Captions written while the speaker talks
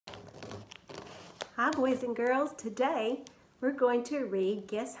Hi boys and girls, today we're going to read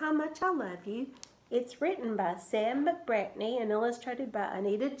Guess How Much I Love You. It's written by Sam McBratney and illustrated by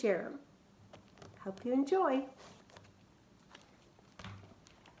Anita Jerem. Hope you enjoy.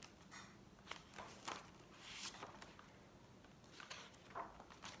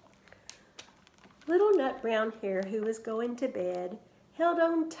 Little Nut Brown Hare, who was going to bed, held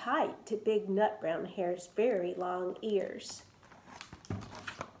on tight to Big Nut Brown Hare's very long ears.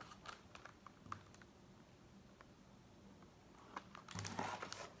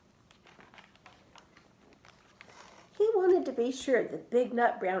 He wanted to be sure that Big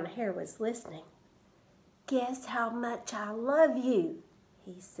Nut Brown Hare was listening. "Guess how much I love you,"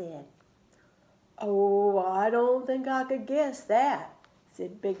 he said. "Oh, I don't think I could guess that,"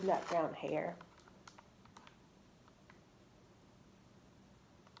 said Big Nut Brown Hare.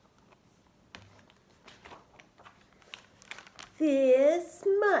 "This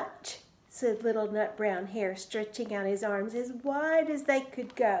much," said Little Nut Brown Hare, stretching out his arms as wide as they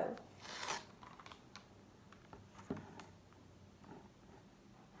could go.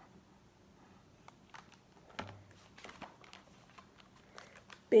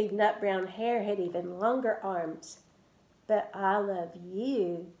 Big Nut Brown Hare had even longer arms. "But I love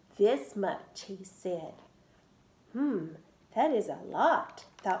you this much," he said. That is a lot,"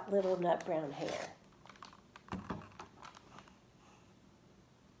 thought Little Nut Brown Hare.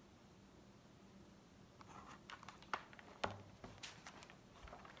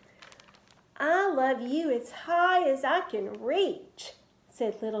 "I love you as high as I can reach,"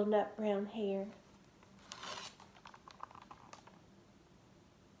 said Little Nut Brown Hare.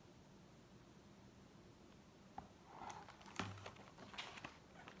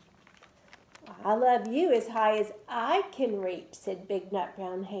 "I love you as high as I can reach," said Big Nut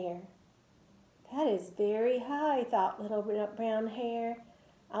Brown Hare. "That is very high," thought Little Nut Brown Hare.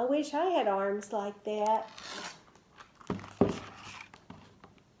 "I wish I had arms like that."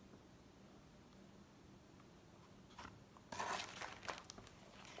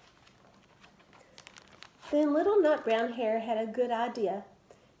 Then Little Nut Brown Hare had a good idea.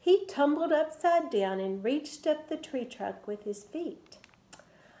 He tumbled upside down and reached up the tree trunk with his feet.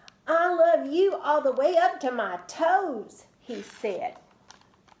 "I love you all the way up to my toes," he said.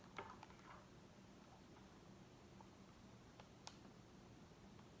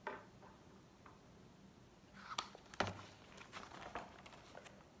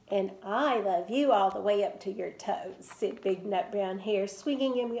 "And I love you all the way up to your toes," said Big Nut Brown Hare,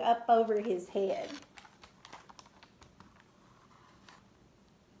 swinging him up over his head.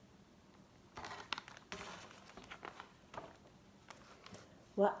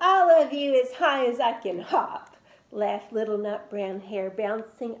 "Well, I love you as high as I can hop," laughed Little Nut Brown Hare,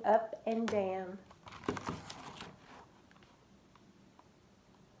 bouncing up and down.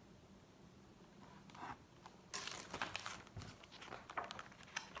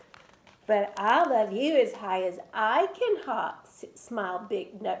 "But I love you as high as I can hop," smiled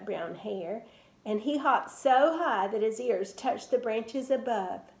Big Nut Brown Hare, and he hopped so high that his ears touched the branches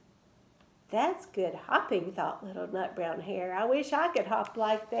above. "That's good hopping," thought Little Nut Brown Hare. "I wish I could hop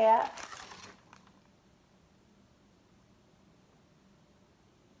like that."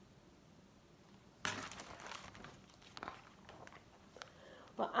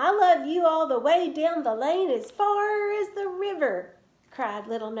 "Well, I love you all the way down the lane as far as the river," cried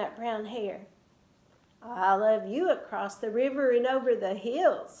Little Nut Brown Hare. "I love you across the river and over the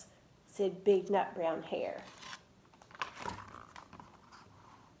hills," said Big Nut Brown Hare.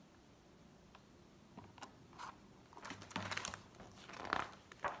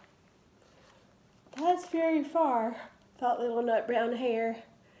 "That's very far," thought Little Nut Brown Hare.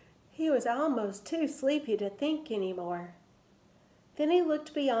 He was almost too sleepy to think anymore. Then he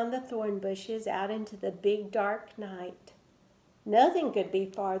looked beyond the thorn bushes out into the big dark night. Nothing could be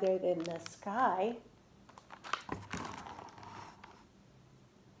farther than the sky.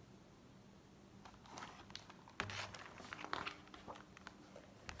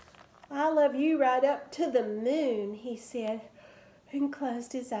 "I love you right up to the moon," he said, and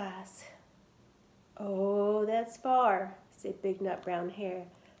closed his eyes. "Oh, that's far," said Big Nut Brown Hare.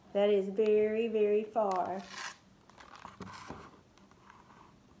 "That is very, very far."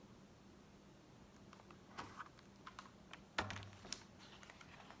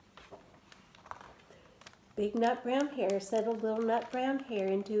 Big Nut Brown Hare settled Little Nut Brown Hare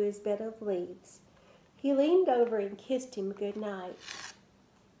into his bed of leaves. He leaned over and kissed him good night.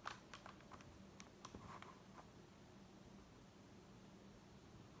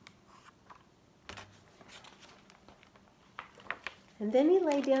 And then he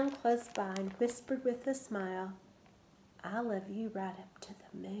lay down close by and whispered with a smile, "I love you right up to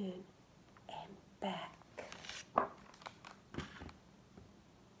the moon and back."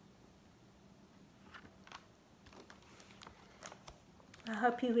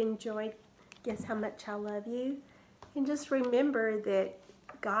 hope you enjoyed Guess How Much I Love You. And just remember that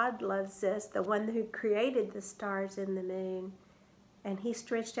God loves us, the one who created the stars and the moon. And he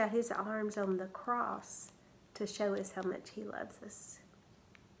stretched out his arms on the cross to show us how much he loves us.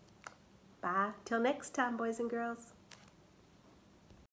 Bye. Till next time, boys and girls.